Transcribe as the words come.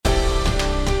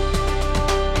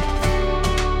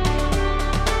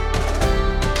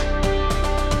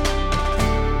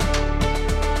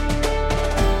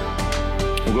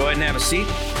Have a seat.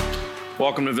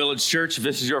 Welcome to Village Church. If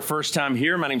this is your first time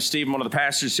here, my name's Steve. I'm one of the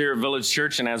pastors here at Village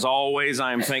Church, and as always,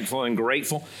 I am thankful and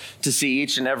grateful to see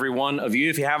each and every one of you.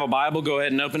 If you have a Bible, go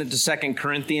ahead and open it to 2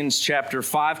 Corinthians chapter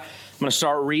 5. I'm going to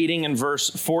start reading in verse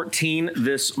 14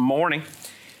 this morning.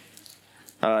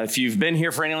 If you've been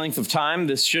here for any length of time,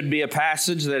 this should be a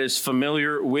passage that is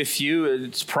familiar with you.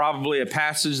 It's probably a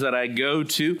passage that I go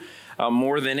to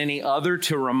more than any other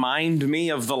to remind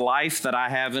me of the life that I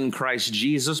have in Christ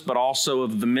Jesus, but also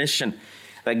of the mission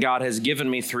that God has given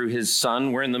me through His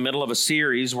Son. We're in the middle of a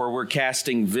series where we're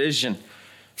casting vision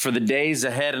for the days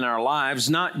ahead in our lives,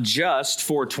 not just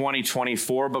for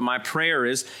 2024, but my prayer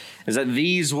is that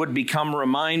these would become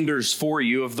reminders for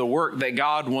you of the work that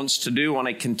God wants to do on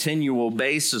a continual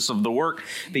basis, of the work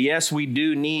that, yes, we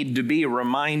do need to be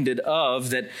reminded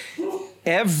of, that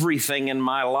everything in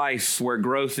my life where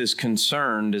growth is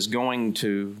concerned is going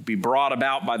to be brought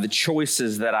about by the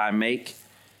choices that I make,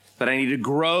 that I need to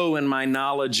grow in my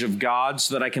knowledge of God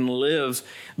so that I can live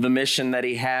the mission that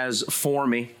He has for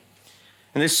me.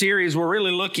 In this series, we're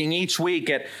really looking each week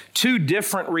at two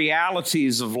different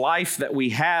realities of life that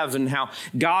we have and how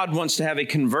God wants to have a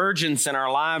convergence in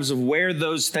our lives of where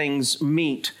those things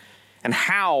meet and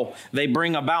how they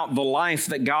bring about the life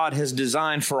that God has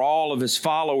designed for all of His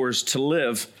followers to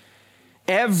live.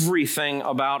 Everything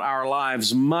about our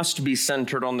lives must be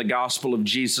centered on the gospel of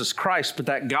Jesus Christ, but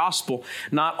that gospel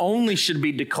not only should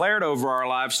be declared over our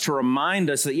lives to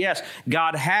remind us that, yes,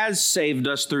 God has saved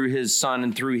us through His Son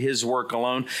and through His work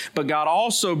alone, but God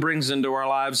also brings into our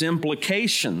lives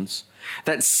implications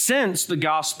that since the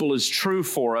gospel is true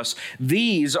for us,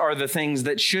 these are the things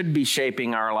that should be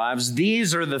shaping our lives.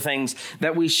 These are the things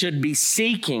that we should be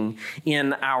seeking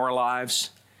in our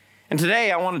lives. And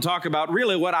today I want to talk about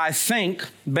really what I think,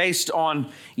 based on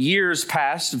years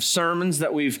past of sermons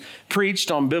that we've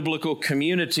preached on biblical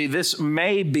community, this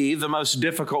may be the most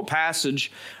difficult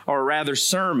passage, or rather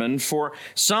sermon, for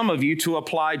some of you to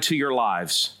apply to your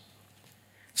lives.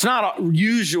 It's not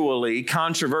usually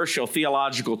controversial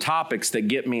theological topics that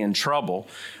get me in trouble.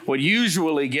 What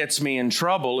usually gets me in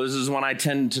trouble is when I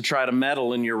tend to try to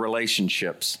meddle in your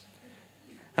relationships.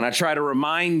 And I try to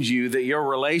remind you that your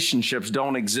relationships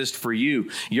don't exist for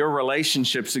you. Your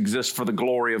relationships exist for the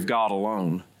glory of God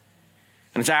alone.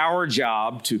 And it's our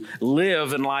job to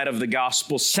live in light of the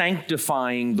gospel,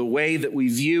 sanctifying the way that we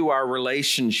view our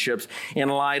relationships in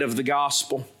light of the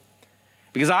gospel.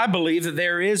 Because I believe that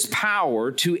there is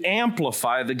power to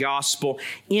amplify the gospel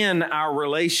in our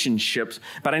relationships.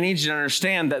 But I need you to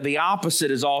understand that the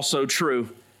opposite is also true.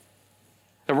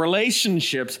 The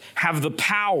relationships have the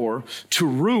power to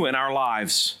ruin our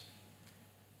lives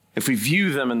if we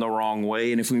view them in the wrong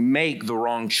way and if we make the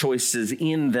wrong choices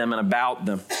in them and about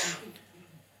them.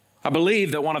 I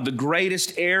believe that one of the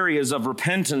greatest areas of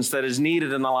repentance that is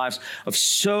needed in the lives of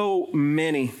so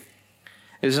many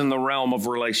is in the realm of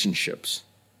relationships.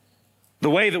 The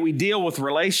way that we deal with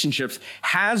relationships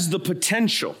has the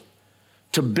potential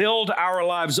to build our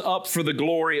lives up for the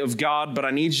glory of God, but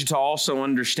I need you to also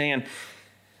understand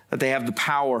that they have the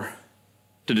power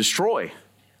to destroy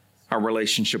our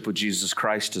relationship with Jesus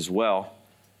Christ as well.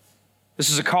 This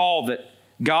is a call that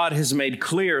God has made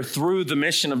clear through the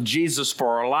mission of Jesus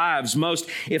for our lives. Most,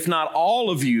 if not all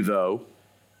of you, though,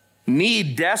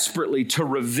 need desperately to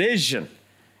revision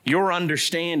your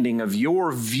understanding of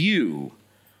your view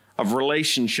of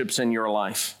relationships in your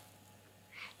life.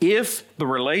 If the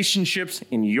relationships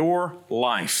in your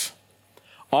life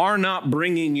are not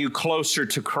bringing you closer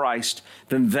to Christ,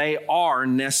 then they are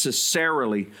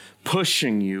necessarily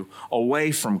pushing you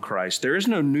away from Christ. There is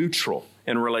no neutral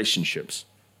in relationships.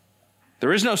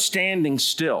 There is no standing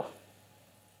still.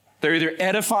 They're either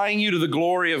edifying you to the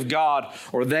glory of God,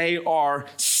 or they are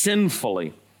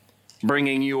sinfully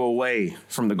bringing you away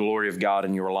from the glory of God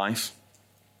in your life.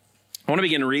 I want to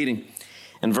begin reading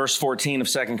in verse 14 of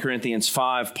 2 Corinthians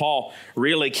 5. Paul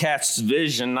really casts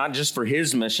vision, not just for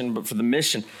his mission, but for the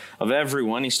mission of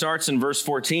everyone. He starts in verse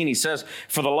 14. He says,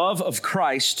 "For the love of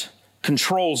Christ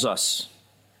controls us,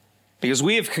 because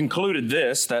we have concluded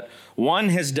this, that one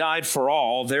has died for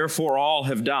all, therefore all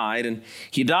have died. And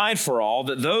He died for all,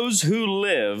 that those who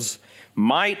live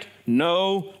might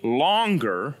no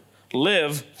longer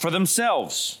live for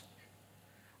themselves,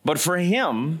 but for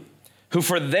Him who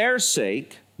for their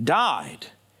sake died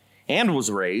and was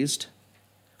raised.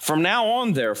 From now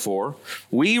on, therefore,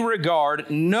 we regard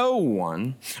no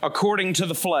one according to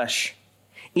the flesh,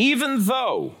 even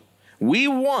though we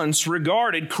once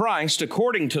regarded Christ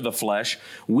according to the flesh,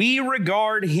 we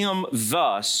regard Him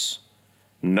thus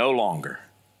no longer."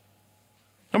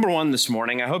 Number one this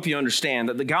morning, I hope you understand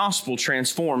that the gospel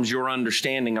transforms your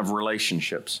understanding of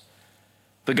relationships.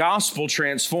 The gospel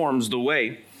transforms the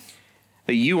way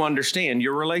that you understand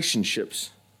your relationships.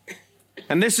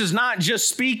 And this is not just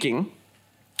speaking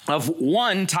of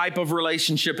one type of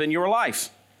relationship in your life.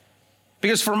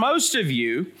 Because for most of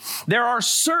you, there are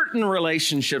certain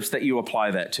relationships that you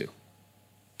apply that to.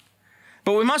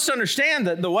 But we must understand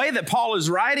that the way that Paul is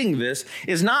writing this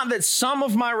is not that some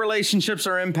of my relationships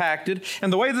are impacted,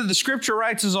 and the way that the scripture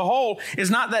writes as a whole is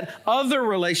not that other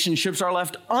relationships are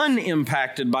left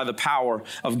unimpacted by the power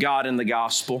of God in the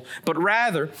gospel, but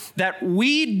rather that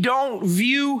we don't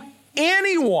view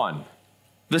anyone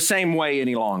the same way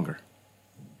any longer.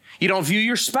 You don't view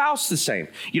your spouse the same.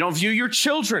 You don't view your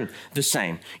children the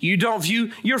same. You don't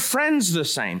view your friends the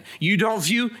same. You don't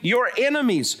view your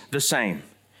enemies the same.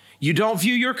 You don't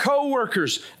view your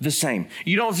coworkers the same.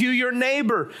 You don't view your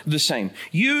neighbor the same.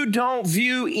 You don't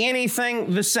view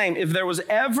anything the same. If there was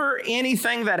ever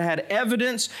anything that had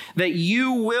evidence that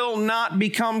you will not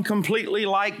become completely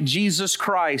like Jesus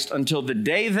Christ until the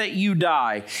day that you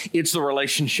die, it's the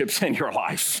relationships in your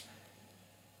life.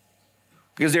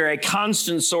 Because they're a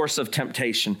constant source of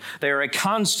temptation. They are a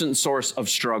constant source of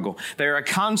struggle. They are a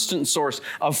constant source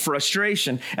of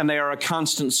frustration. And they are a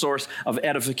constant source of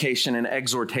edification and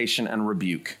exhortation and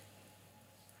rebuke.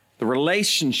 The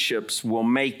relationships will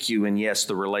make you, and yes,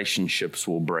 the relationships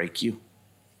will break you.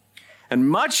 And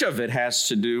much of it has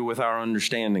to do with our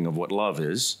understanding of what love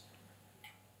is.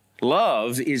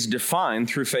 Love is defined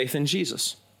through faith in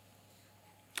Jesus.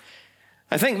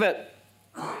 I think that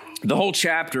the whole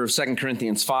chapter of 2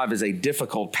 Corinthians 5 is a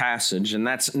difficult passage, and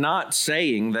that's not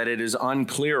saying that it is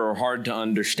unclear or hard to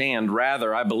understand.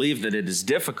 Rather, I believe that it is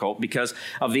difficult because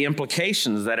of the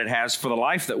implications that it has for the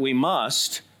life that we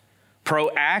must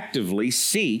proactively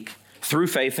seek through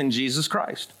faith in Jesus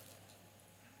Christ.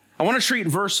 I want to treat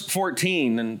verse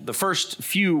 14 and the first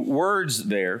few words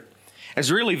there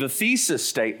as really the thesis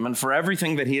statement for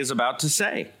everything that he is about to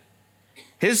say.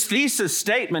 His thesis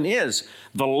statement is,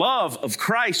 the love of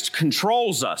Christ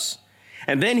controls us.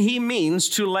 And then he means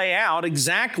to lay out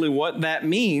exactly what that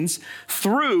means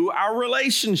through our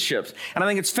relationships. And I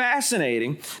think it's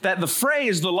fascinating that the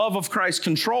phrase, the love of Christ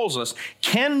controls us,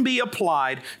 can be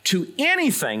applied to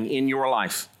anything in your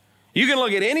life. You can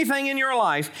look at anything in your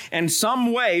life and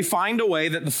some way find a way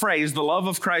that the phrase, the love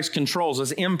of Christ controls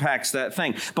us, impacts that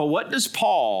thing. But what does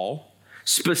Paul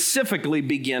specifically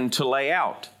begin to lay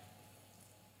out?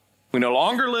 We no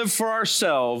longer live for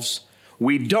ourselves.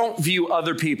 We don't view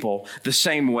other people the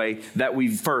same way that we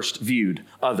first viewed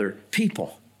other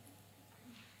people.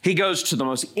 He goes to the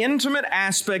most intimate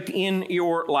aspect in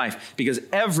your life because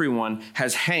everyone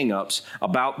has hang-ups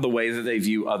about the way that they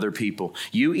view other people.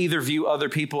 You either view other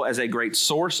people as a great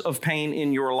source of pain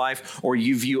in your life, or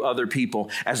you view other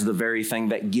people as the very thing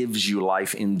that gives you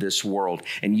life in this world.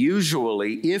 And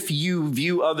usually, if you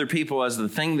view other people as the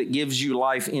thing that gives you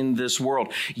life in this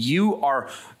world, you are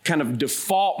kind of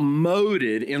default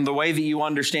moded in the way that you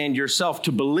understand yourself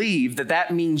to believe that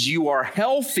that means you are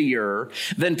healthier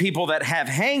than people that have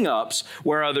hang-ups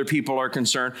where other people are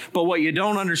concerned. But what you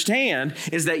don't understand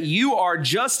is that you are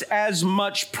just as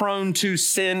much prone to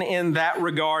sin in that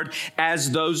regard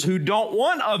as those who don't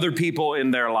want other people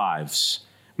in their lives.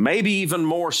 Maybe even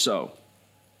more so.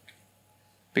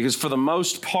 Because for the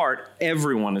most part,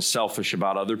 everyone is selfish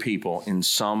about other people in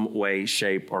some way,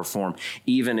 shape, or form,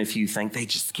 even if you think they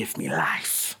just give me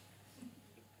life.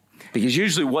 Because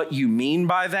usually what you mean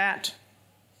by that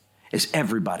is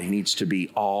everybody needs to be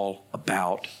all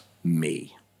about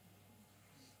me.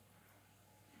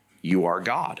 You are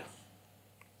God.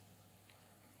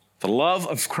 The love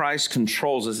of Christ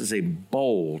controls us is a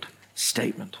bold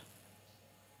statement.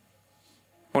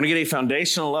 I want to get a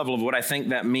foundational level of what I think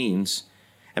that means.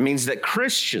 It means that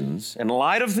Christians, in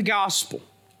light of the gospel,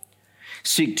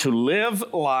 seek to live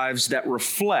lives that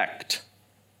reflect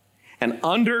an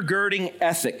undergirding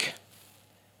ethic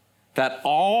that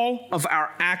all of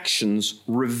our actions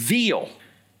reveal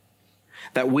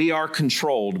that we are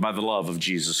controlled by the love of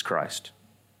Jesus Christ.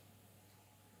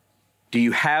 Do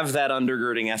you have that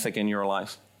undergirding ethic in your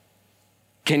life?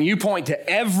 Can you point to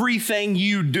everything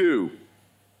you do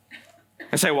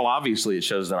and say, well, obviously it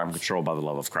shows that I'm controlled by the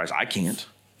love of Christ? I can't.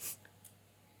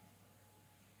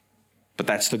 But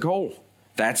that's the goal.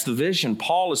 That's the vision.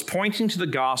 Paul is pointing to the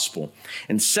gospel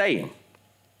and saying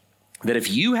that if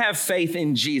you have faith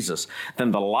in Jesus,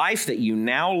 then the life that you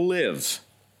now live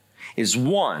is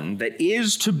one that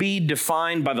is to be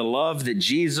defined by the love that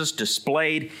Jesus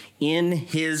displayed in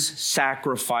his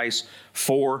sacrifice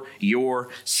for your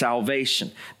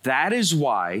salvation. That is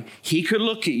why he could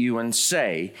look at you and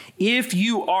say, if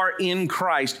you are in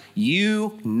Christ,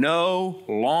 you no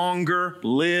longer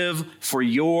live for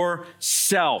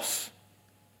yourself.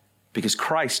 because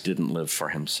Christ didn't live for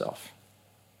himself.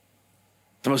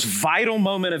 The most vital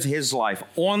moment of his life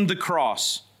on the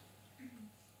cross,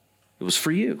 it was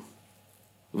for you.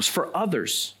 It was for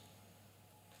others.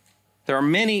 There are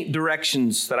many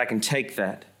directions that I can take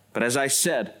that. But as I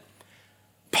said,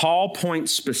 Paul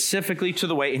points specifically to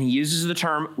the way, and he uses the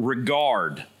term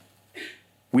regard.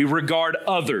 We regard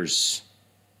others.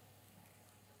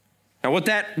 Now, what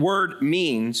that word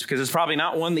means, because it's probably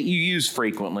not one that you use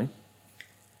frequently,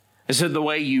 is that the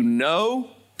way you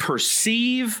know,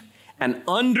 perceive, and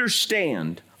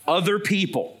understand other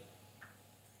people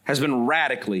has been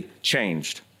radically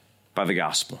changed by the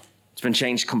gospel. It's been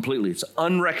changed completely. It's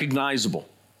unrecognizable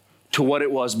to what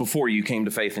it was before you came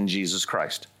to faith in Jesus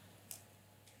Christ.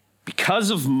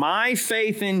 Because of my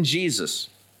faith in Jesus,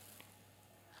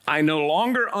 I no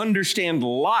longer understand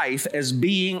life as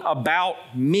being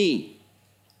about me.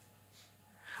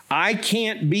 I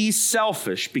can't be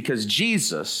selfish because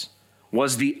Jesus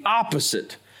was the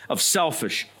opposite of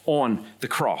selfish on the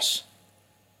cross.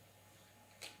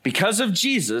 Because of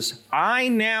Jesus, I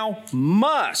now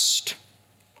must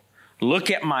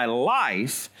look at my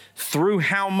life through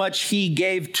how much he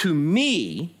gave to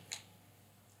me,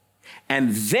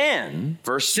 and then,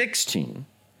 verse 16,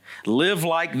 live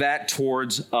like that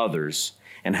towards others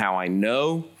and how I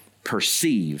know,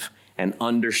 perceive, and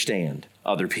understand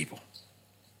other people.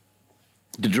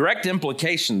 The direct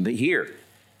implication here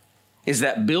is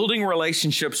that building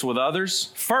relationships with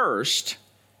others first,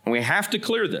 and we have to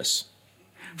clear this,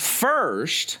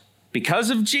 first, because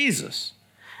of Jesus,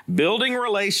 building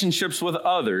relationships with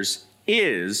others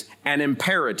is an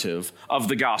imperative of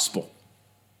the gospel.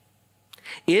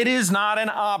 It is not an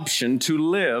option to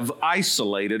live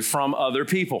isolated from other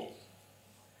people,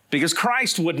 because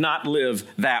Christ would not live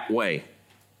that way.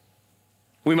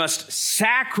 We must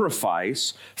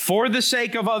sacrifice for the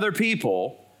sake of other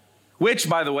people, which,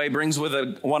 by the way, brings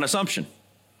with one assumption.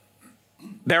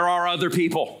 There are other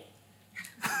people.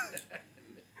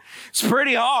 It's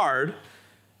pretty hard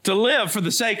to live for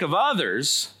the sake of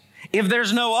others if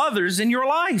there's no others in your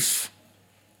life.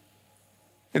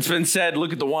 It's been said,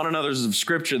 look at the one another's of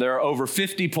Scripture. There are over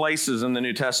 50 places in the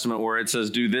New Testament where it says,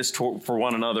 do this for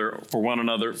one another, for one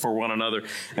another, for one another.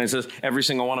 And it says every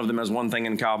single one of them has one thing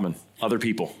in common: other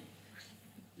people.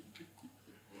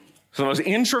 So the most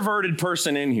introverted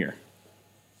person in here,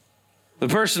 the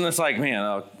person that's like,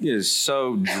 man, it is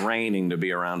so draining to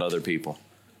be around other people.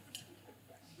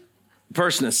 The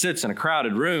person that sits in a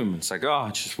crowded room, it's like, oh,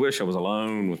 I just wish I was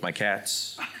alone with my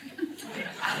cats.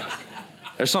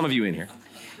 There's some of you in here.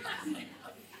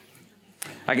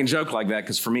 I can joke like that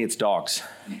because for me it's dogs.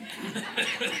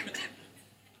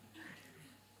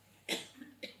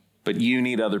 But you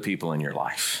need other people in your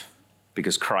life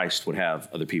because Christ would have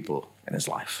other people in his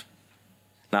life.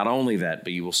 Not only that,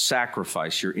 but you will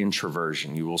sacrifice your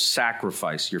introversion. You will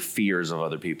sacrifice your fears of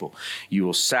other people. You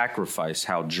will sacrifice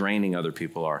how draining other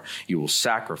people are. You will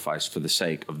sacrifice for the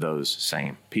sake of those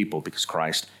same people because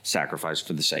Christ sacrificed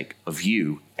for the sake of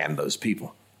you and those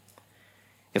people.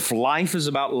 If life is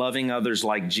about loving others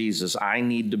like Jesus, I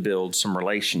need to build some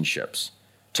relationships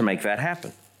to make that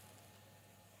happen.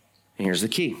 And here's the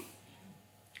key.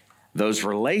 Those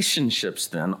relationships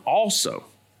then also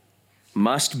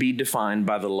must be defined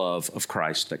by the love of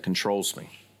Christ that controls me.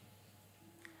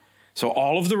 So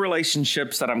all of the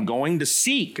relationships that I'm going to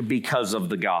seek because of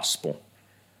the gospel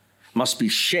must be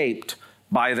shaped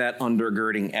by that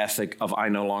undergirding ethic of I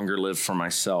no longer live for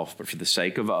myself, but for the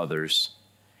sake of others.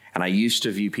 And I used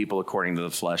to view people according to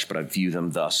the flesh, but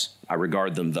I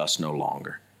regard them thus no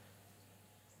longer.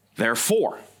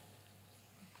 Therefore,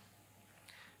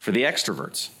 for the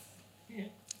extroverts,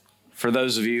 for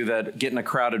those of you that get in a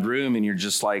crowded room and you're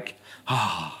just like,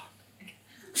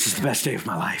 this is the best day of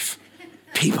my life.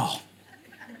 People.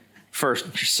 First,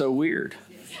 you're so weird.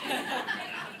 I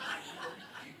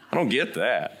don't get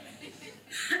that.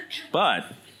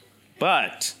 But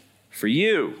for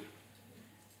you,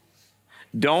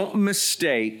 don't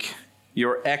mistake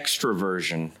your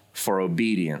extroversion for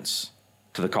obedience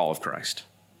to the call of Christ.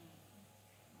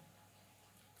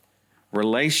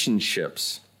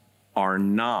 Relationships are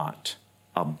not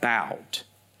about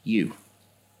you.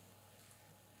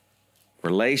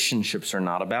 Relationships are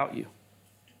not about you.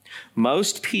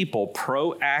 Most people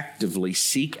proactively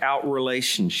seek out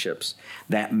relationships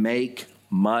that make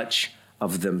much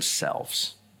of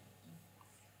themselves.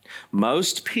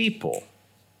 Most people,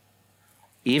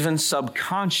 even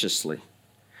subconsciously,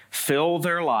 fill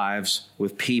their lives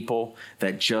with people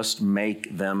that just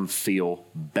make them feel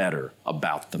better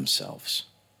about themselves.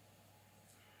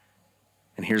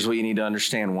 And here's what you need to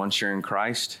understand. Once you're in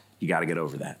Christ, you got to get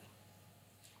over that.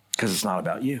 Because it's not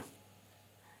about you.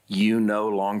 you no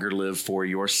longer live for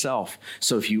yourself.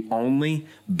 So if you only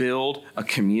build a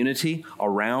community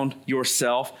around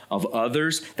yourself of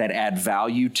others that add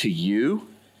value to you,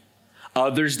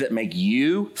 others that make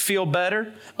you feel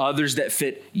better, others that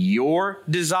fit your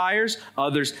desires,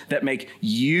 others that make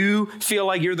you feel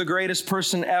like you're the greatest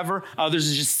person ever,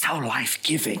 others are just so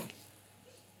life-giving,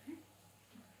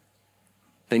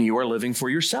 then you are living for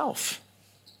yourself.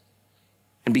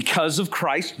 And because of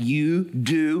Christ, you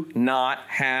do not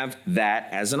have that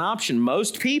as an option.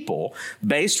 Most people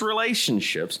base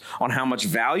relationships on how much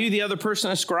value the other person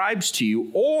ascribes to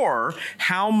you or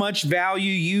how much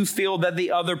value you feel that the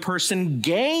other person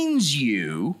gains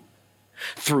you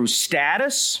through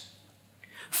status,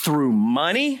 through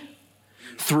money,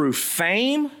 through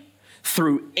fame,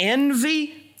 through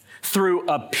envy, through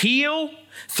appeal,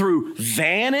 through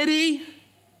vanity,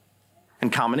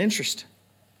 and common interest.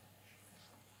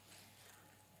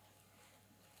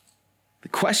 The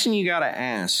question you got to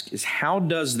ask is, how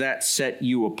does that set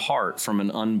you apart from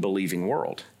an unbelieving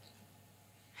world?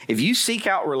 If you seek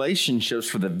out relationships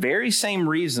for the very same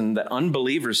reason that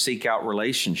unbelievers seek out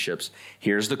relationships,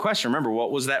 here's the question. Remember,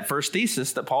 what was that first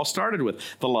thesis that Paul started with?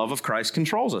 The love of Christ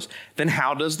controls us. Then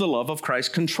how does the love of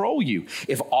Christ control you?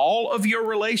 If all of your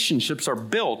relationships are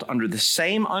built under the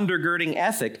same undergirding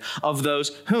ethic of those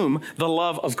whom the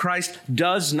love of Christ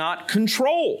does not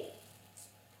control.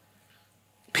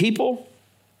 People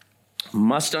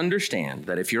must understand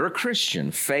that if you're a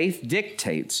Christian, faith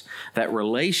dictates that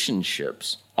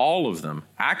relationships, all of them,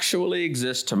 actually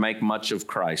exist to make much of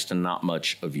Christ and not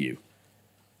much of you.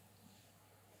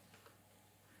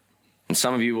 And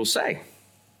some of you will say,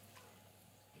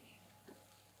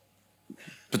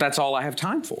 but that's all I have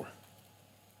time for.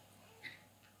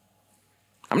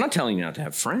 I'm not telling you not to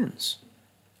have friends.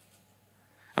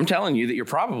 I'm telling you that you're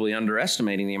probably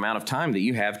underestimating the amount of time that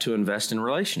you have to invest in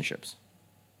relationships.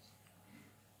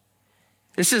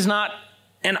 This is not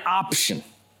an option.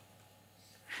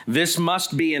 This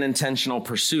must be an intentional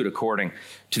pursuit according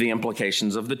to the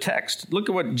implications of the text. Look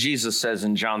at what Jesus says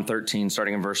in John 13,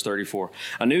 starting in verse 34.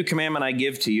 A new commandment I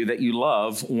give to you, that you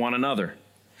love one another,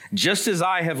 just as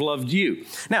I have loved you.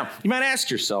 Now, you might ask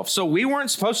yourself, so we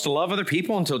weren't supposed to love other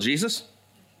people until Jesus?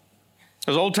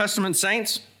 Those Old Testament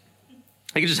saints,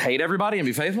 they could just hate everybody and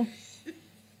be faithful?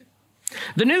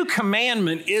 The new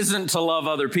commandment isn't to love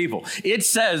other people. It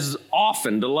says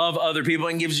often to love other people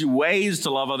and gives you ways to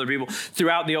love other people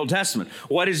throughout the Old Testament.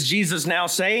 What is Jesus now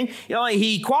saying?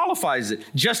 He qualifies it,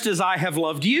 just as I have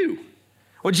loved you.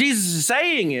 What Jesus is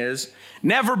saying is,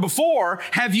 never before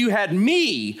have you had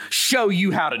me show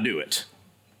you how to do it.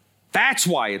 That's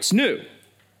why it's new.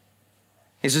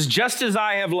 He says, just as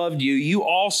I have loved you, you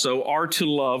also are to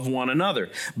love one another.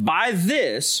 By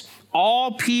this,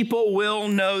 all people will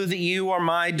know that you are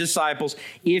my disciples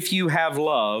if you have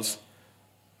love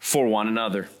for one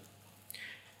another.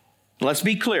 Let's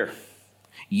be clear.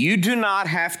 You do not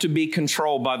have to be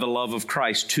controlled by the love of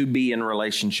Christ to be in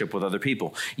relationship with other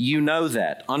people. You know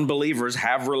that. Unbelievers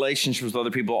have relationships with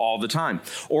other people all the time.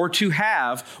 Or to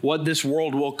have what this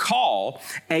world will call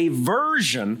a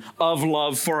version of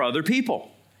love for other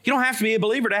people. You don't have to be a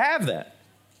believer to have that.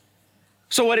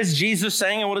 So what is Jesus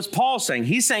saying and what is Paul saying?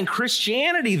 He's saying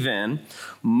Christianity then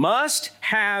must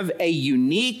have a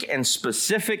unique and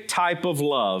specific type of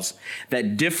love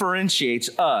that differentiates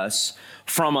us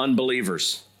from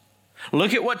unbelievers.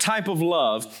 Look at what type of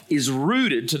love is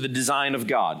rooted to the design of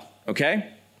God,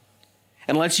 okay?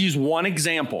 And let's use one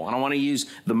example. And I want to use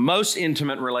the most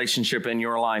intimate relationship in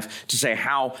your life to say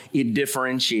how it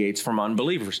differentiates from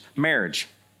unbelievers. Marriage.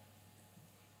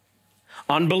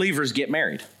 Unbelievers get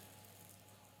married.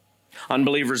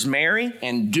 Unbelievers marry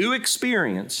and do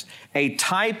experience a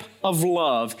type of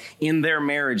love in their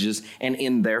marriages and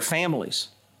in their families.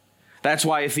 That's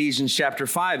why Ephesians chapter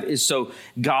 5 is so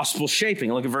gospel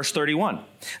shaping. Look at verse 31.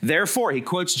 Therefore, he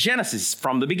quotes Genesis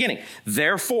from the beginning.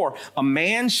 Therefore, a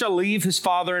man shall leave his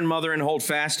father and mother and hold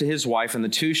fast to his wife, and the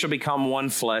two shall become one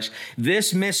flesh.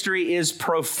 This mystery is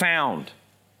profound.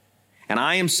 And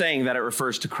I am saying that it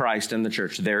refers to Christ and the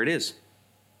church. There it is.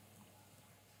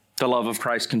 The love of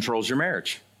Christ controls your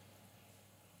marriage.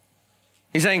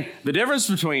 He's saying the difference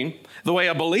between the way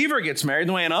a believer gets married and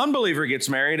the way an unbeliever gets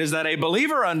married is that a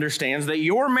believer understands that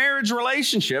your marriage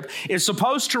relationship is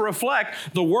supposed to reflect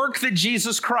the work that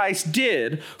Jesus Christ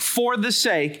did for the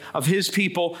sake of his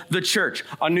people, the church.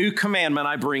 A new commandment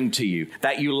I bring to you,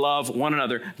 that you love one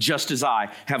another just as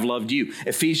I have loved you.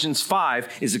 Ephesians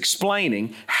 5 is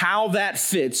explaining how that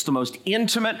fits the most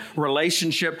intimate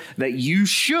relationship that you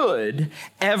should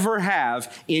ever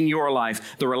have in your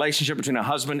life, the relationship between a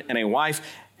husband and a wife.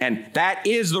 And that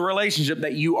is the relationship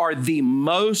that you are the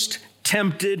most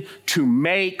tempted to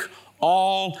make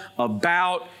all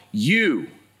about you.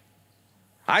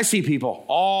 I see people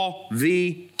all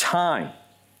the time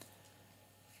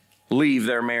leave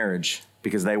their marriage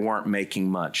because they weren't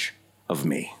making much of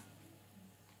me.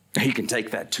 You can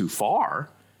take that too far,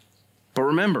 but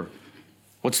remember,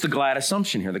 what's the glad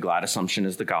assumption here? The glad assumption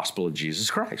is the gospel of Jesus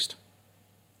Christ.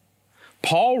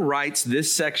 Paul writes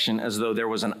this section as though there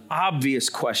was an obvious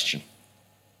question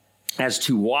as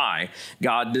to why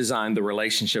God designed the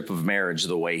relationship of marriage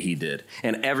the way he did.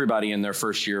 And everybody in their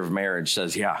first year of marriage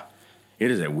says, yeah, it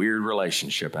is a weird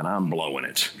relationship and I'm blowing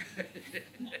it.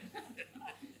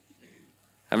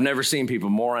 I've never seen people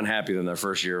more unhappy than their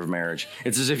first year of marriage.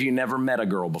 It's as if you never met a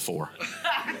girl before.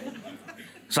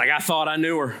 It's like, I thought I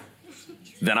knew her.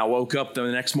 Then I woke up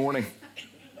the next morning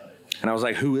and I was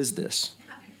like, who is this?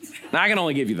 Now I can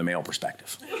only give you the male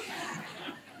perspective.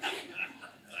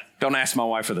 Don't ask my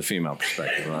wife for the female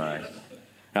perspective. All right.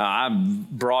 I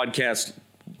broadcast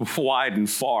wide and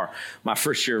far. My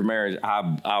first year of marriage,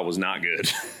 I was not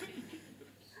good.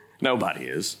 Nobody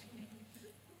is.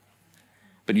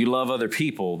 But you love other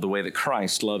people the way that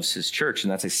Christ loves his church,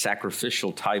 and that's a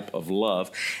sacrificial type of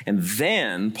love. And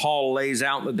then Paul lays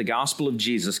out that the gospel of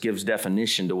Jesus gives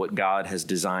definition to what God has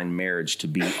designed marriage to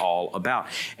be all about.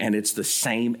 And it's the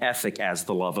same ethic as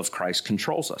the love of Christ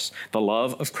controls us. The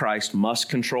love of Christ must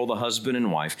control the husband and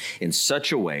wife in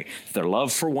such a way that their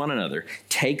love for one another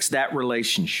takes that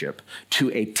relationship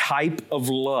to a type of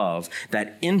love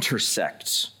that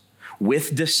intersects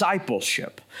with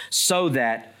discipleship so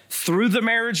that through the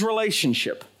marriage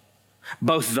relationship,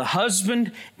 both the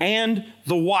husband and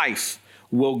the wife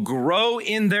will grow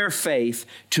in their faith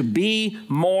to be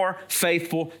more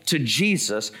faithful to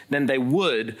Jesus than they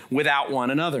would without one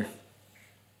another.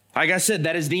 Like I said,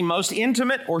 that is the most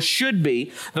intimate, or should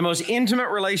be the most intimate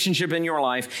relationship in your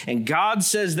life. And God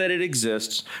says that it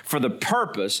exists for the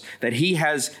purpose that he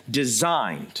has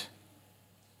designed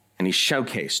and he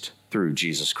showcased through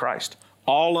Jesus Christ.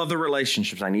 All other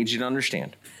relationships, I need you to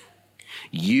understand,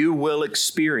 you will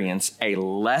experience a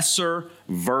lesser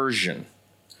version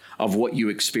of what you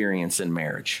experience in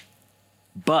marriage.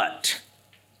 But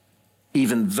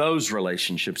even those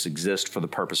relationships exist for the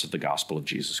purpose of the gospel of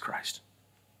Jesus Christ.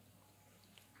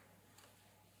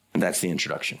 And that's the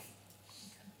introduction.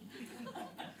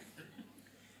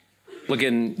 Look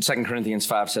in 2 Corinthians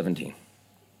 5:17.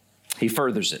 He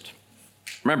furthers it.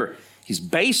 Remember, he's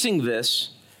basing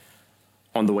this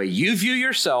on the way you view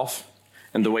yourself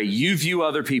and the way you view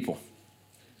other people.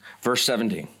 Verse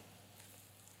 17.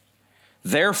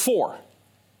 Therefore,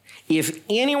 if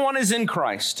anyone is in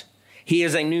Christ, he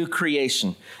is a new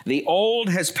creation. The old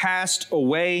has passed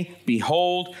away.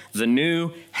 Behold, the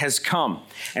new has come.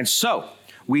 And so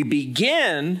we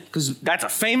begin, because that's a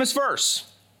famous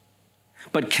verse,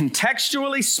 but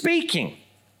contextually speaking,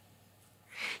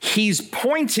 he's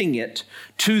pointing it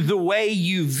to the way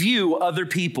you view other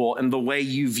people and the way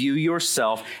you view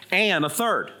yourself, and a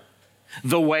third,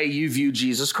 the way you view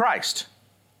Jesus Christ.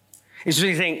 He's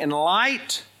saying, in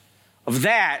light of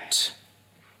that,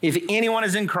 if anyone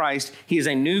is in Christ, he is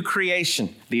a new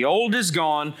creation. The old is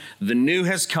gone, the new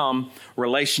has come.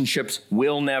 Relationships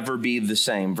will never be the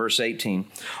same. Verse 18,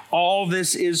 all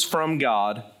this is from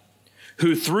God,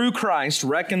 who through Christ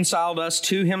reconciled us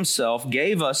to himself,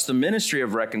 gave us the ministry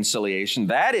of reconciliation.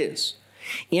 That is,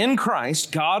 in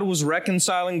Christ, God was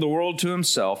reconciling the world to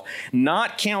himself,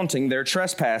 not counting their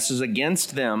trespasses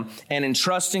against them, and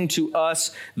entrusting to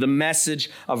us the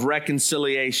message of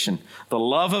reconciliation. The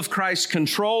love of Christ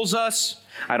controls us.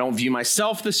 I don't view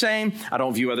myself the same. I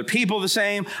don't view other people the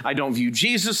same. I don't view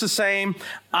Jesus the same.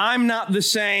 I'm not the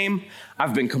same.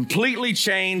 I've been completely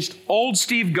changed. Old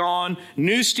Steve gone.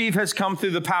 New Steve has come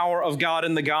through the power of God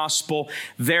in the gospel.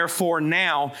 Therefore,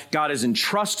 now God has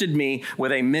entrusted me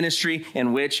with a ministry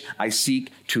in which I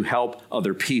seek to help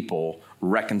other people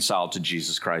reconcile to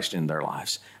Jesus Christ in their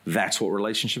lives. That's what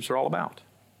relationships are all about.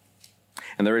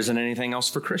 And there isn't anything else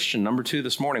for Christian. Number 2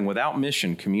 this morning, without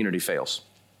mission, community fails.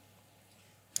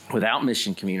 Without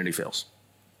mission, community fails.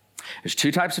 There's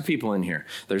 2 types of people in here.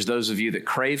 There's those of you that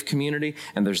crave community,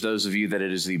 and there's those of you that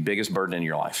it is the biggest burden in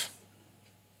your life.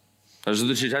 Those are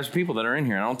the 2 types of people that are in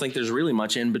here. I don't think there's really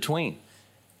much in between.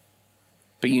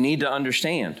 But you need to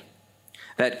understand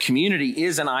that community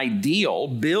is an ideal.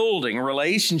 Building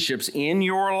relationships in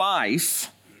your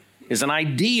life is an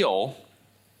ideal.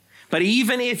 But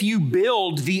even if you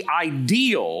build the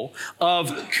ideal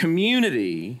of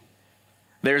community,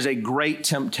 there's a great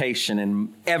temptation,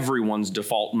 and everyone's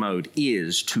default mode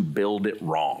is to build it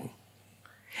wrong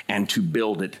and to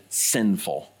build it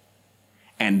sinful.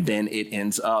 And then it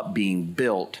ends up being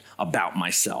built about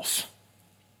myself.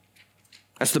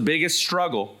 That's the biggest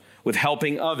struggle with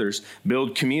helping others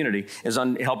build community, is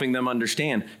helping them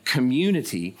understand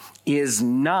community is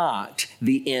not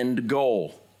the end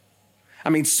goal.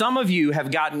 I mean, some of you have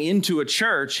gotten into a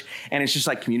church and it's just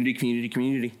like community, community,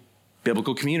 community,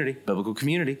 biblical community, biblical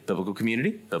community, biblical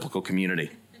community, biblical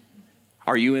community.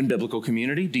 Are you in biblical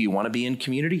community? Do you want to be in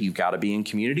community? You've got to be in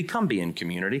community. Come be in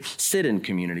community. Sit in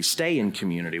community. Stay in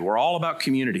community. We're all about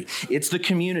community. It's the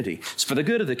community. It's for the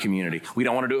good of the community. We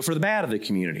don't want to do it for the bad of the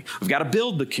community. We've got to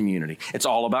build the community. It's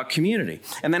all about community.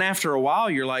 And then after a while,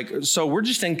 you're like, so we're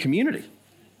just in community.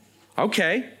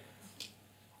 Okay.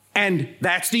 And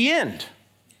that's the end.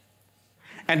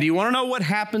 And do you want to know what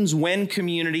happens when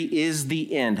community is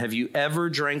the end? Have you ever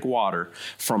drank water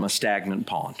from a stagnant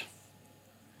pond?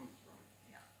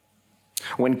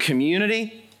 When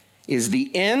community is the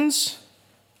ends,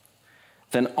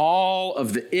 then all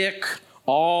of the ick,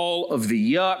 all of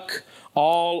the yuck,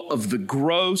 all of the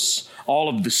gross, all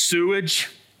of the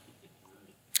sewage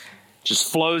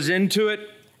just flows into it,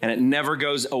 and it never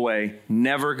goes away,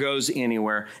 never goes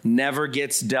anywhere, never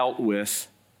gets dealt with.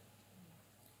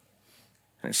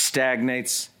 And it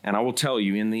stagnates, and I will tell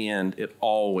you, in the end, it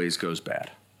always goes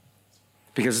bad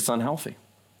because it's unhealthy.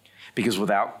 Because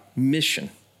without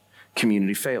mission,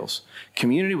 community fails.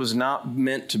 Community was not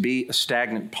meant to be a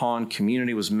stagnant pond.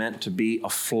 Community was meant to be a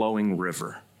flowing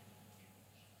river.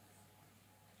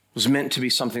 It was meant to be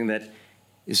something that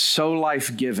is so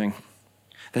life-giving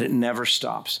that it never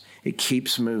stops. It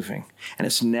keeps moving. And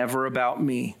it's never about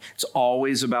me. It's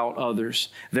always about others.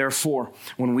 Therefore,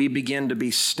 when we begin to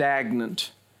be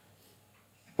stagnant,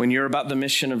 when you're about the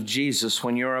mission of Jesus,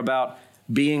 when you're about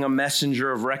being a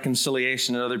messenger of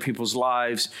reconciliation in other people's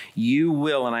lives, you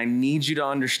will, and I need you to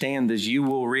understand this, you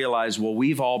will realize, well,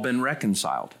 we've all been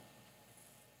reconciled.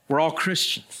 We're all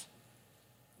Christians.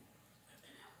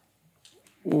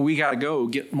 Well, we got to go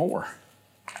get more.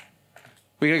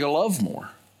 We got to go love more.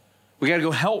 We got to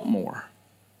go help more.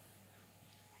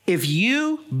 If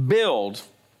you build,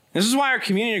 this is why our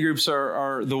community groups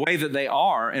are the way that they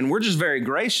are, and we're just very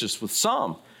gracious with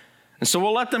some. And so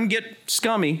we'll let them get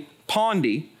scummy,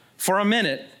 pondy for a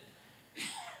minute,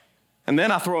 and then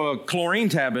I throw a chlorine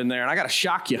tab in there and I got to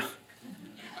shock you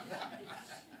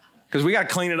because we got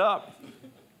to clean it up.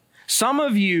 Some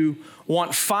of you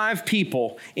want 5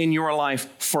 people in your life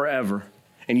forever,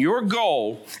 and your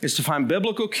goal is to find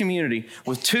biblical community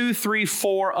with 2, 3,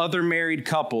 4 other married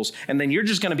couples, and then you're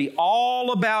just going to be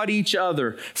all about each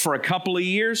other for a couple of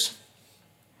years,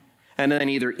 and then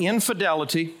either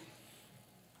infidelity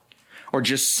or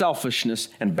just selfishness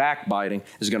and backbiting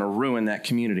is going to ruin that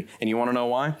community. And you want to know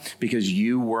why? Because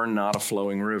you were not a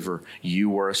flowing river. You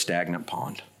were a stagnant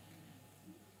pond.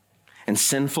 And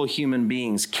sinful human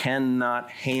beings cannot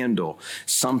handle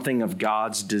something of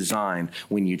God's design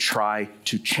when you try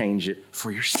to change it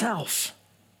for yourself.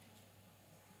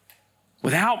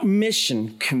 Without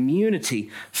mission, community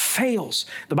fails.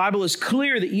 The Bible is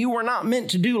clear that you were not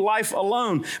meant to do life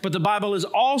alone, but the Bible is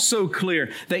also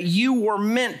clear that you were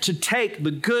meant to take the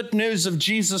good news of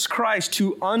Jesus Christ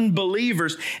to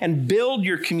unbelievers and build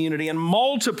your community and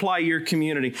multiply your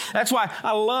community. That's why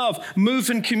I love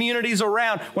moving communities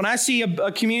around. When I see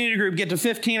a community group get to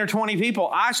 15 or 20 people,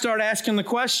 I start asking the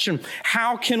question,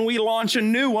 how can we launch a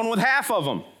new one with half of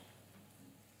them?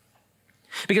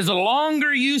 Because the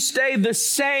longer you stay the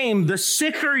same, the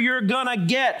sicker you're going to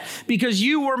get, because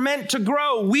you were meant to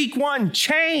grow. Week 1,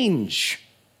 change.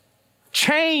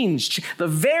 Change. The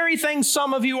very thing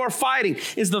some of you are fighting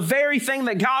is the very thing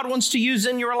that God wants to use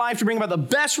in your life to bring about the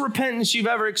best repentance you've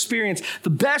ever experienced, the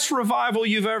best revival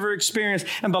you've ever experienced,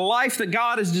 and the life that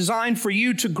God has designed for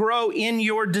you to grow in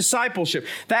your discipleship.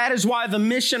 That is why the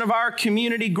mission of our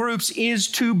community groups is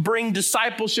to bring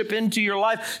discipleship into your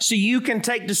life so you can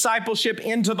take discipleship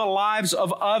into the lives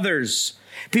of others.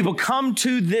 People come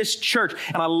to this church,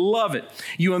 and I love it.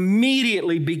 You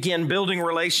immediately begin building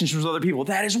relationships with other people.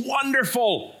 That is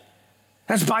wonderful.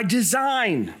 That's by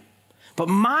design. But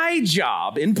my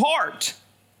job, in part,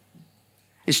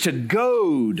 is to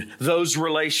goad those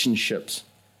relationships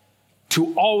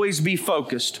to always be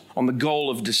focused on the goal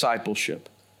of discipleship.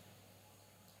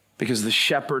 Because the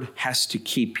shepherd has to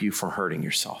keep you from hurting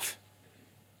yourself.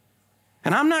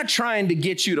 And I'm not trying to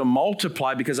get you to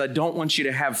multiply because I don't want you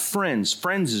to have friends.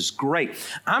 Friends is great.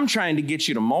 I'm trying to get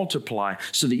you to multiply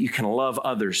so that you can love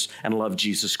others and love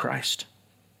Jesus Christ.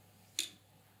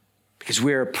 Because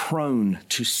we are prone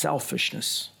to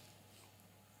selfishness.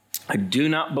 I do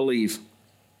not believe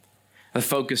that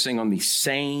focusing on the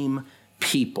same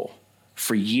people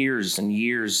for years and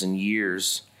years and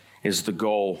years is the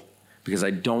goal, because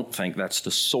I don't think that's the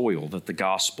soil that the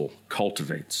gospel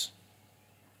cultivates.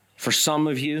 For some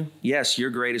of you, yes,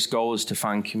 your greatest goal is to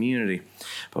find community,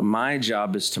 but my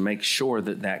job is to make sure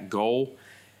that that goal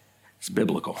is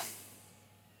biblical.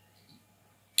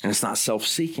 And it's not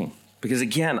self-seeking. Because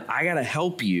again, I got to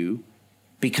help you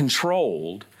be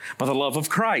controlled by the love of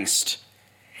Christ.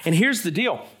 And here's the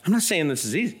deal. I'm not saying this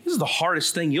is easy. This is the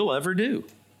hardest thing you'll ever do.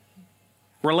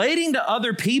 Relating to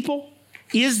other people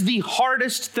is the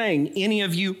hardest thing any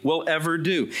of you will ever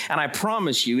do. And I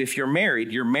promise you, if you're married,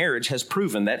 your marriage has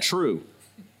proven that true.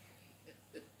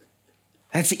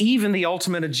 That's even the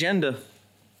ultimate agenda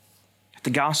the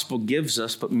gospel gives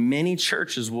us, but many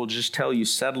churches will just tell you,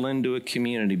 settle into a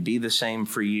community, be the same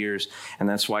for years, and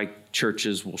that's why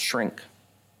churches will shrink.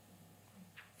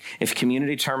 If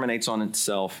community terminates on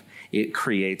itself, it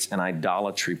creates an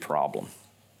idolatry problem,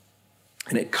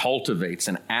 and it cultivates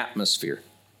an atmosphere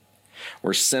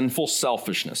where sinful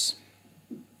selfishness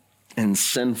and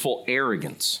sinful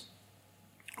arrogance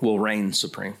will reign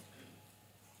supreme.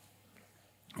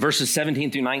 Verses 17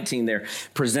 through 19 there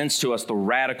presents to us the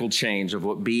radical change of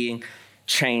what being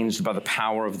changed by the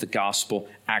power of the gospel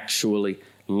actually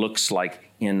looks like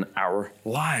in our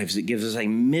lives. It gives us a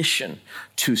mission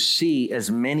to see as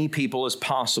many people as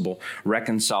possible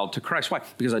reconciled to Christ. Why?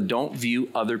 Because I don't view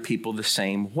other people the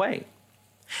same way.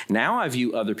 Now I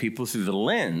view other people through the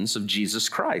lens of Jesus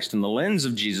Christ, and the lens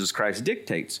of Jesus Christ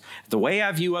dictates the way I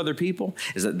view other people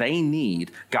is that they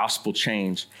need gospel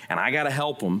change, and I got to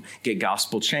help them get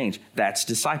gospel change. That's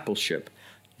discipleship.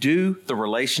 Do the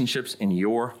relationships in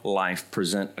your life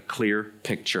present a clear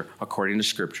picture, according to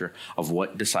Scripture, of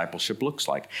what discipleship looks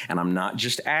like? And I'm not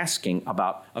just asking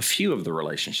about a few of the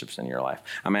relationships in your life.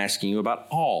 I'm asking you about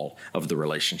all of the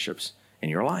relationships in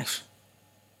your life.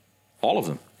 All of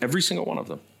them, every single one of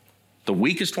them. The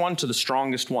weakest one to the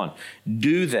strongest one.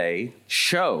 Do they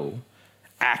show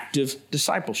active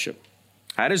discipleship?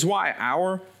 That is why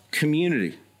our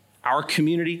community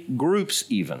groups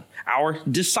even, our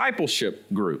discipleship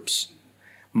groups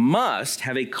must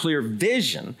have a clear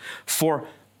vision for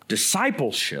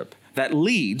discipleship that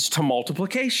leads to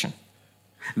multiplication.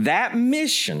 That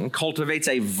mission cultivates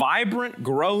a vibrant,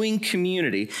 growing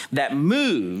community that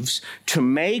moves to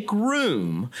make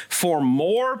room for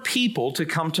more people to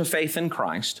come to faith in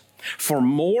Christ, for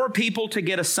more people to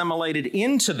get assimilated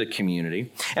into the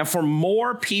community, and for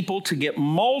more people to get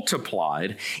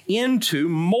multiplied into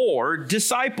more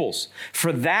disciples.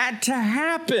 For that to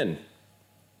happen,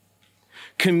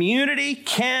 community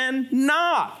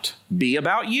cannot be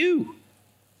about you.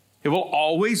 It will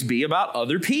always be about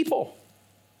other people.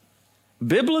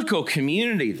 Biblical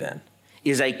community, then,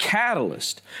 is a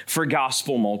catalyst for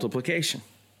gospel multiplication.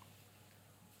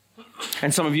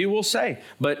 And some of you will say,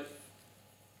 but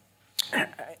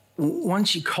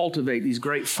once you cultivate these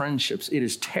great friendships, it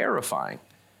is terrifying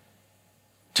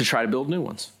to try to build new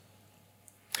ones.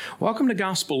 Welcome to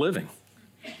gospel living.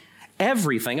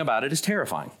 Everything about it is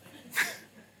terrifying.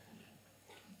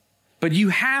 But you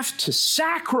have to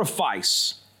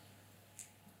sacrifice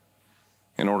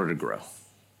in order to grow.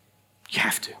 You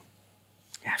have to. You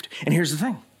have to. And here's the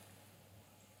thing.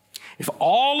 If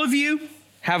all of you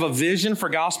have a vision for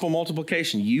gospel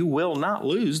multiplication, you will not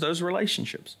lose those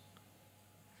relationships.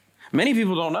 Many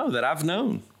people don't know that I've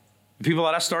known the people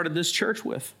that I started this church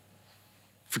with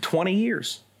for 20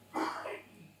 years.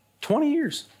 20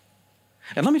 years.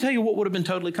 And let me tell you what would have been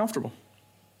totally comfortable.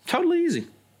 Totally easy.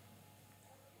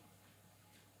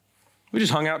 We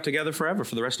just hung out together forever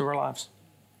for the rest of our lives.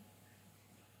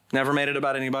 Never made it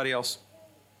about anybody else.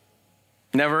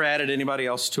 Never added anybody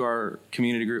else to our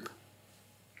community group.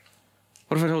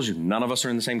 What if I told you none of us are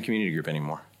in the same community group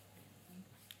anymore?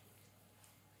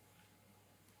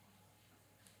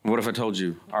 What if I told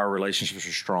you our relationships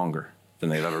are stronger than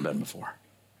they've ever been before?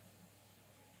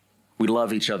 We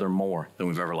love each other more than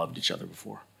we've ever loved each other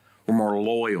before. We're more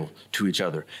loyal to each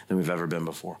other than we've ever been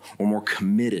before. We're more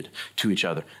committed to each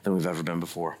other than we've ever been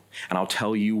before. And I'll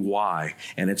tell you why.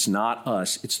 And it's not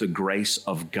us, it's the grace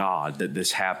of God that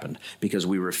this happened, because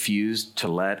we refused to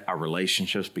let our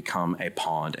relationships become a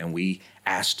pond. And we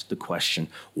asked the question,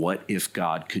 what if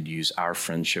God could use our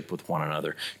friendship with one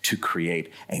another to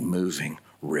create a moving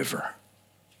river?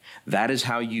 That is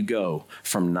how you go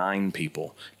from 9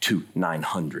 people to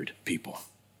 900 people.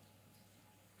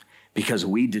 Because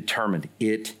we determined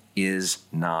it is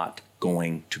not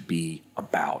going to be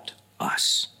about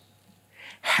us.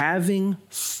 Having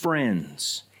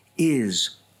friends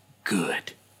is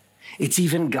good. It's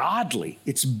even godly.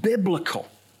 It's biblical.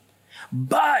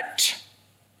 But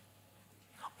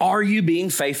are you being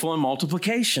faithful in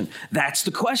multiplication? That's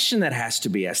the question that has to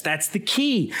be asked. That's the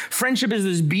key. Friendship is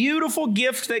this beautiful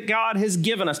gift that God has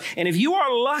given us. And if you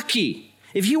are lucky,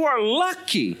 If you are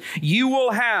lucky, you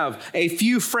will have a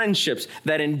few friendships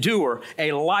that endure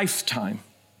a lifetime.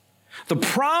 The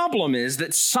problem is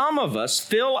that some of us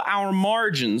fill our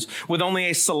margins with only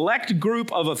a select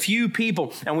group of a few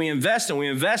people, and we invest and we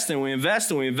invest and we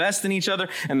invest and we invest in each other,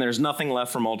 and there's nothing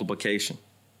left for multiplication.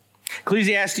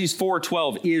 Ecclesiastes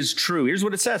 4:12 is true. Here's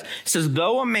what it says. It says,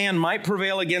 though a man might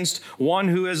prevail against one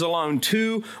who is alone,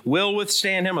 two will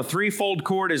withstand him. A threefold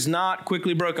cord is not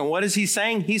quickly broken. What is he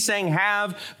saying? He's saying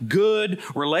have good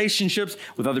relationships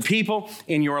with other people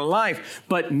in your life,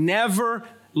 but never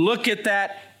look at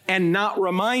that and not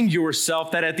remind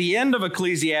yourself that at the end of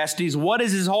Ecclesiastes, what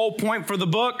is his whole point for the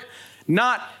book?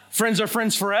 Not friends are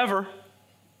friends forever.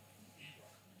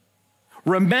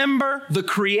 Remember the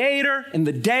Creator in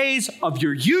the days of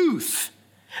your youth.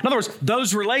 In other words,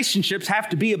 those relationships have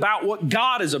to be about what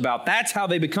God is about. That's how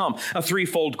they become a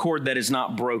threefold cord that is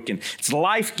not broken. It's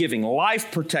life-giving,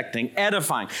 life-protecting,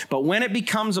 edifying. But when it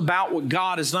becomes about what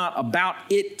God is not about,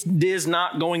 it is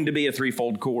not going to be a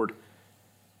threefold cord.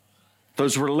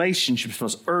 Those relationships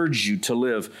must urge you to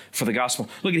live for the gospel.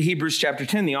 Look at Hebrews chapter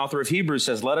 10. The author of Hebrews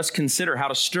says, let us consider how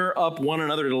to stir up one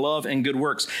another to love and good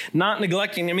works, not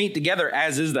neglecting to meet together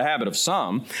as is the habit of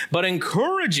some, but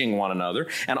encouraging one another,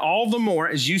 and all the more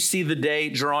as you see the day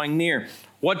drawing near.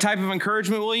 What type of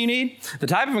encouragement will you need? The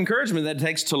type of encouragement that it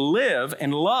takes to live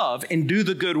and love and do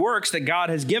the good works that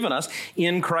God has given us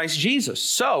in Christ Jesus.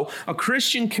 So, a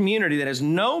Christian community that has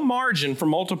no margin for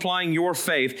multiplying your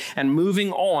faith and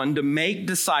moving on to make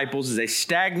disciples is a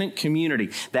stagnant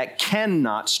community that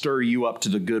cannot stir you up to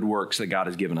the good works that God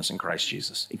has given us in Christ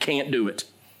Jesus. It can't do it.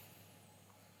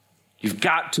 You've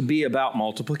got to be about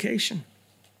multiplication.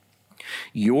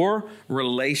 Your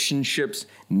relationships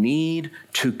need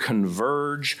to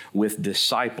converge with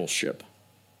discipleship,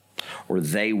 or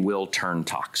they will turn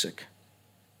toxic.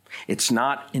 It's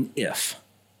not an if,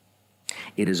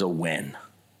 it is a when.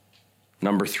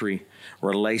 Number 3,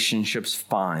 relationships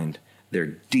find their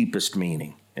deepest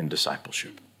meaning in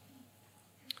discipleship.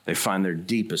 They find their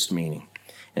deepest meaning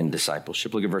in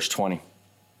discipleship. Look at verse 20.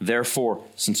 Therefore,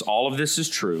 since all of this is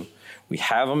true, we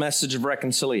have a message of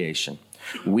reconciliation.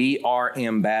 We are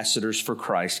ambassadors for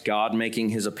Christ, God making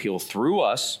his appeal through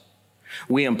us.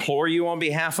 We implore you on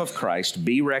behalf of Christ,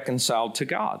 be reconciled to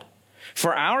God.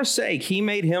 For our sake, he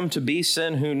made him to be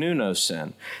sin who knew no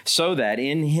sin, so that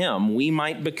in him we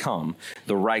might become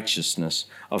the righteousness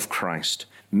of Christ.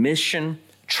 Mission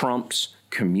trumps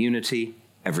community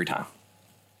every time.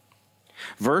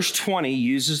 Verse 20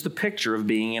 uses the picture of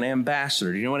being an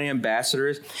ambassador. Do you know what an ambassador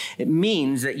is? It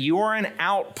means that you are an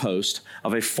outpost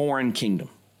of a foreign kingdom.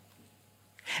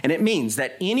 And it means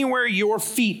that anywhere your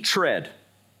feet tread,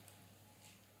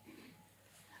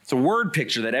 it's a word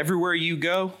picture that everywhere you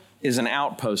go is an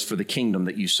outpost for the kingdom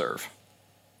that you serve.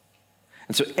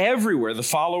 And so everywhere the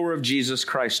follower of Jesus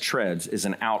Christ treads is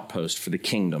an outpost for the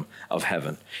kingdom of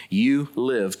heaven. You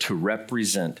live to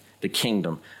represent the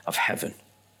kingdom of heaven.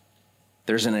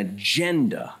 There's an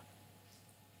agenda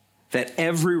that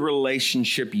every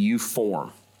relationship you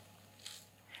form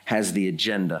has the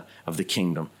agenda of the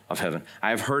kingdom of heaven.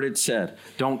 I've heard it said,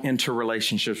 don't enter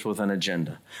relationships with an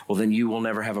agenda. Well, then you will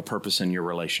never have a purpose in your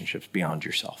relationships beyond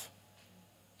yourself.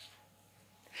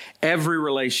 Every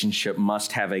relationship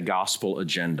must have a gospel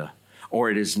agenda,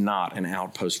 or it is not an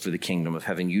outpost for the kingdom of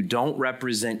heaven. You don't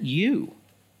represent you.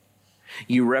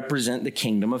 You represent the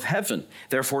kingdom of heaven.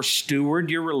 Therefore, steward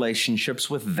your relationships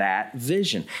with that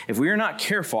vision. If we are not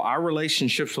careful, our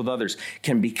relationships with others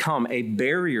can become a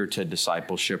barrier to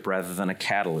discipleship rather than a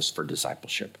catalyst for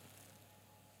discipleship.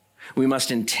 We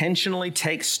must intentionally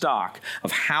take stock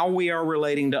of how we are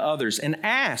relating to others and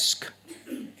ask,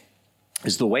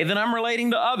 is the way that I'm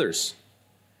relating to others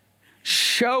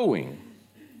showing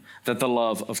that the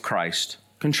love of Christ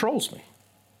controls me?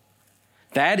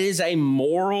 That is a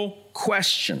moral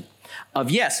question of,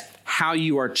 yes, how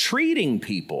you are treating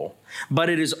people, but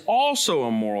it is also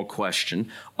a moral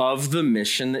question of the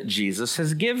mission that Jesus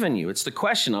has given you. It's the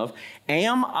question of,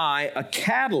 am I a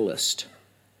catalyst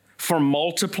for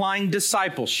multiplying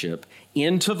discipleship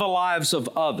into the lives of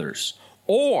others,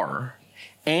 or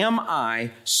am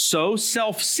I so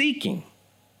self-seeking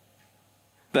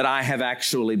that I have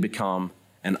actually become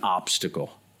an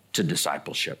obstacle to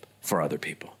discipleship for other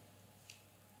people?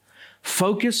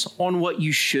 Focus on what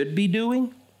you should be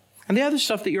doing, and the other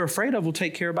stuff that you're afraid of will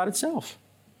take care about itself.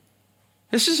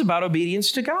 This is about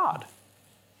obedience to God.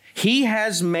 He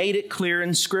has made it clear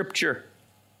in Scripture.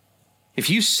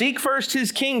 If you seek first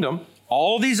his kingdom,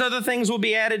 all these other things will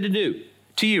be added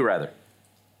to you.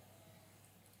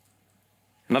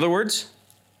 In other words,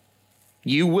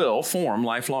 you will form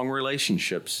lifelong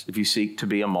relationships if you seek to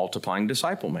be a multiplying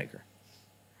disciple maker.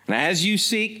 And as you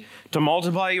seek to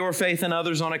multiply your faith in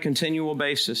others on a continual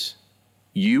basis,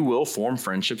 you will form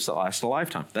friendships that last a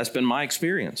lifetime. That's been my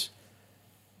experience.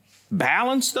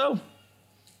 Balance, though,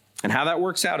 and how that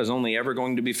works out is only ever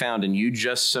going to be found in you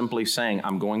just simply saying,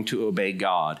 I'm going to obey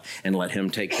God and let him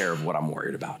take care of what I'm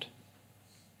worried about.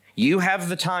 You have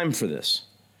the time for this.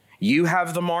 You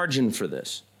have the margin for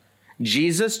this.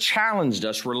 Jesus challenged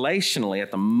us relationally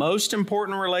at the most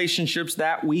important relationships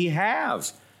that we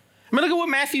have. I mean, look at what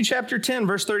Matthew chapter 10,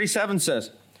 verse 37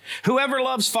 says. Whoever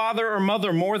loves father or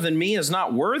mother more than me is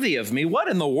not worthy of me. What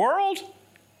in the world?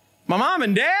 My mom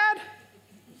and dad?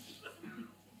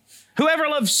 Whoever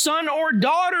loves son or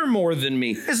daughter more than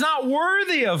me is not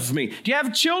worthy of me. Do you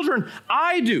have children?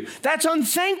 I do. That's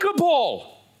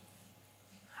unthinkable.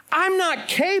 I'm not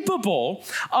capable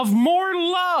of more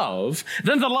love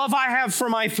than the love I have for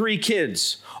my 3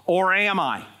 kids. Or am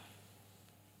I?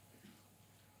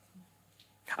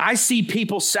 I see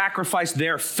people sacrifice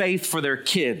their faith for their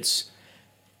kids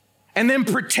and then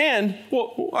pretend,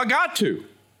 well, I got to.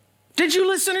 Did you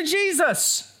listen to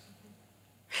Jesus?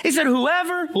 He said,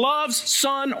 whoever loves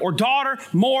son or daughter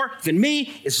more than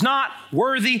me is not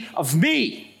worthy of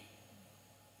me.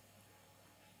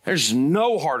 There's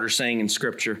no harder saying in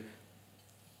Scripture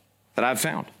that I've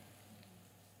found.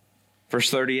 Verse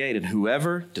 38, and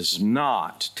whoever does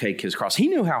not take his cross. He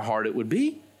knew how hard it would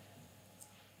be.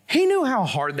 He knew how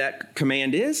hard that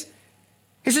command is.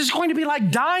 He says it's going to be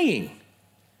like dying.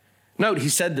 Note, he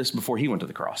said this before he went to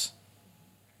the cross.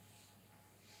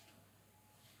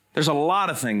 There's a lot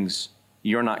of things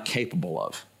you're not capable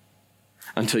of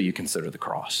until you consider the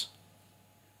cross.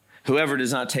 Whoever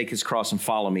does not take his cross and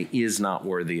follow me is not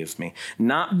worthy of me.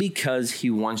 Not because he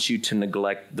wants you to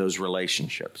neglect those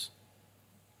relationships.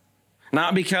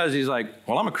 Not because he's like,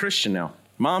 well, I'm a Christian now.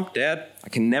 Mom, Dad, I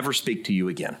can never speak to you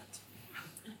again.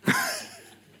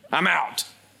 I'm out.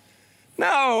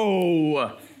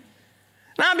 No.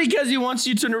 Not because he wants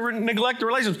you to neglect the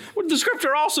relationships. The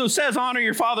Scripture also says, honor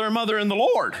your father and mother in the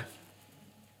Lord.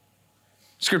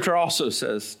 Scripture also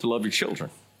says to love your children.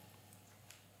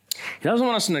 He doesn't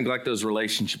want us to neglect those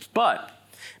relationships, but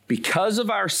because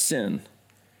of our sin,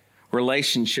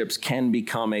 relationships can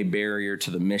become a barrier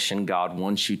to the mission God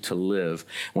wants you to live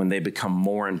when they become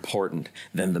more important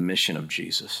than the mission of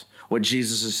Jesus. What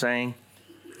Jesus is saying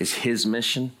is his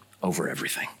mission over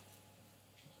everything.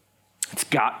 It's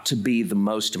got to be the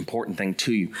most important thing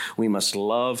to you. We must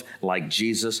love like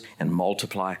Jesus and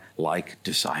multiply like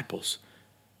disciples.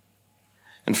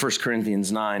 In 1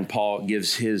 Corinthians 9, Paul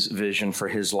gives his vision for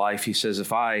his life. He says,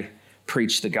 if I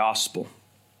preach the gospel,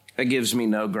 that gives me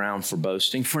no ground for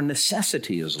boasting, for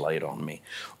necessity is laid on me.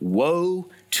 Woe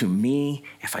to me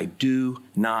if I do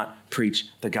not preach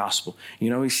the gospel. You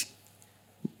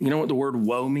know what the word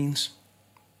woe means?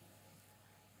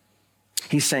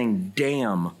 He's saying,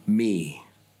 damn me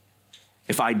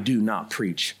if I do not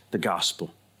preach the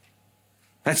gospel.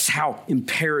 That's how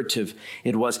imperative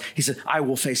it was. He said, I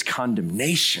will face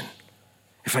condemnation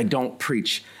if I don't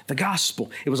preach the gospel.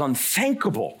 It was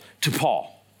unthinkable to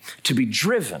Paul to be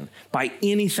driven by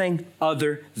anything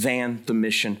other than the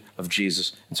mission of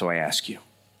Jesus. And so I ask you,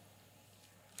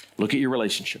 look at your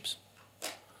relationships.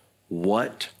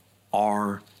 What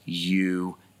are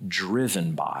you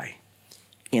driven by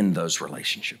in those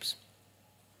relationships?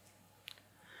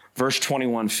 Verse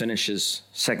 21 finishes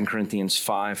 2 Corinthians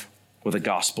 5 with a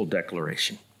gospel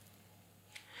declaration.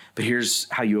 But here's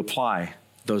how you apply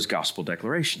those gospel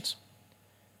declarations.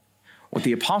 What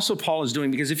the Apostle Paul is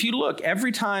doing, because if you look,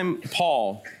 every time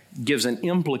Paul gives an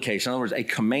implication, in other words, a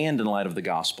command in light of the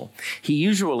gospel, he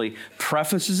usually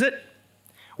prefaces it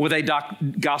with a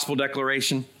gospel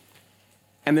declaration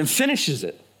and then finishes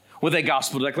it with a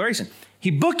gospel declaration.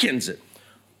 He bookends it.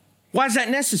 Why is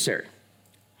that necessary?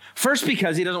 First,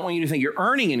 because he doesn't want you to think you're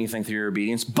earning anything through your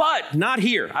obedience, but not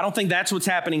here. I don't think that's what's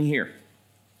happening here.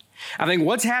 I think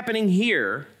what's happening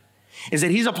here is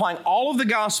that he's applying all of the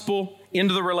gospel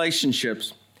into the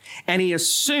relationships, and he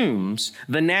assumes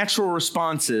the natural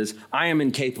response is, I am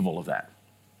incapable of that.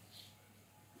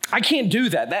 I can't do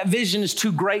that. That vision is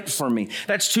too great for me.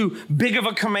 That's too big of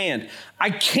a command. I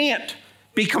can't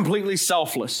be completely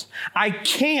selfless. I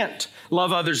can't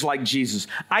love others like Jesus.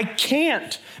 I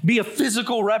can't be a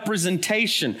physical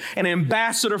representation, an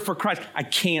ambassador for Christ. I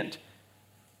can't.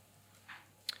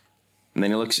 And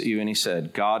then he looks at you and he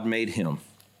said, God made him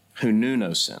who knew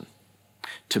no sin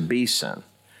to be sin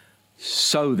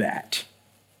so that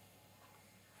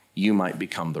you might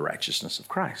become the righteousness of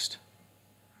Christ.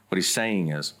 What he's saying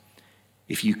is,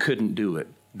 if you couldn't do it,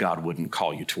 God wouldn't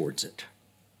call you towards it.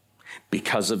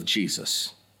 Because of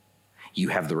Jesus, you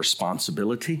have the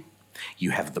responsibility,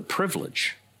 you have the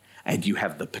privilege and you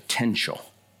have the potential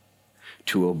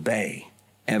to obey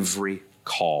every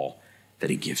call that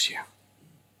he gives you.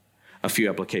 A few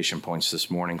application points this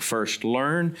morning. First,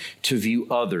 learn to view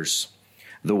others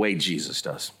the way Jesus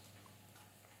does.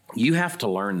 You have to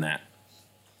learn that.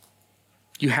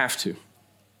 You have to.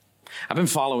 I've been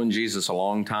following Jesus a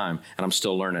long time, and I'm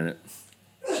still learning it.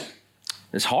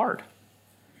 It's hard.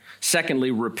 Secondly,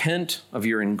 repent of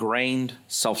your ingrained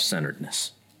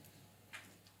self-centeredness.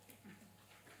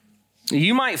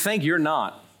 You might think you're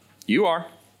not. You are.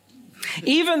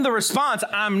 Even the response,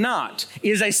 I'm not,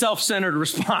 is a self-centered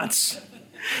response.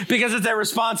 Because it's a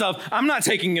response of, I'm not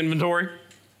taking inventory.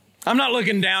 I'm not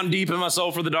looking down deep in my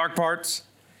soul for the dark parts.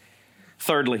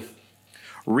 Thirdly,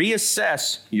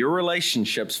 reassess your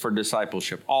relationships for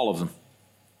discipleship, all of them.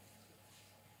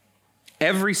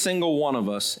 Every single one of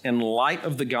us, in light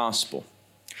of the gospel,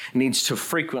 needs to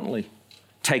frequently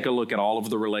take a look at all of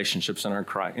the relationships in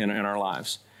our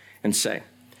lives and say,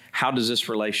 how does this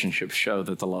relationship show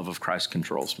that the love of Christ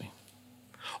controls me?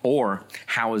 Or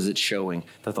how is it showing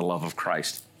that the love of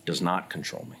Christ does not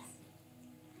control me?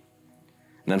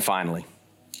 And then finally,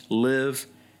 live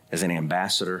as an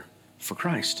ambassador for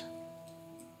Christ.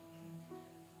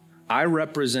 I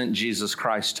represent Jesus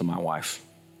Christ to my wife.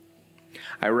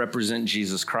 I represent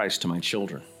Jesus Christ to my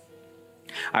children.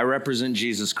 I represent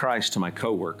Jesus Christ to my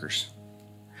coworkers.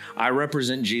 I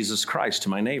represent Jesus Christ to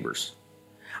my neighbors.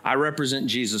 I represent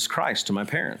Jesus Christ to my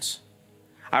parents.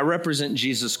 I represent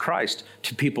Jesus Christ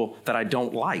to people that I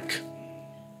don't like.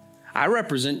 I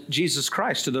represent Jesus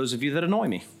Christ to those of you that annoy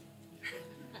me.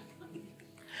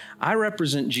 I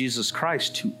represent Jesus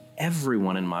Christ to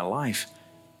everyone in my life,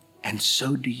 and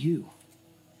so do you.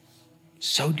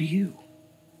 So do you.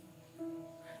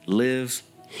 Live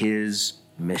his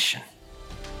mission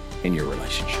in your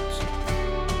relationships.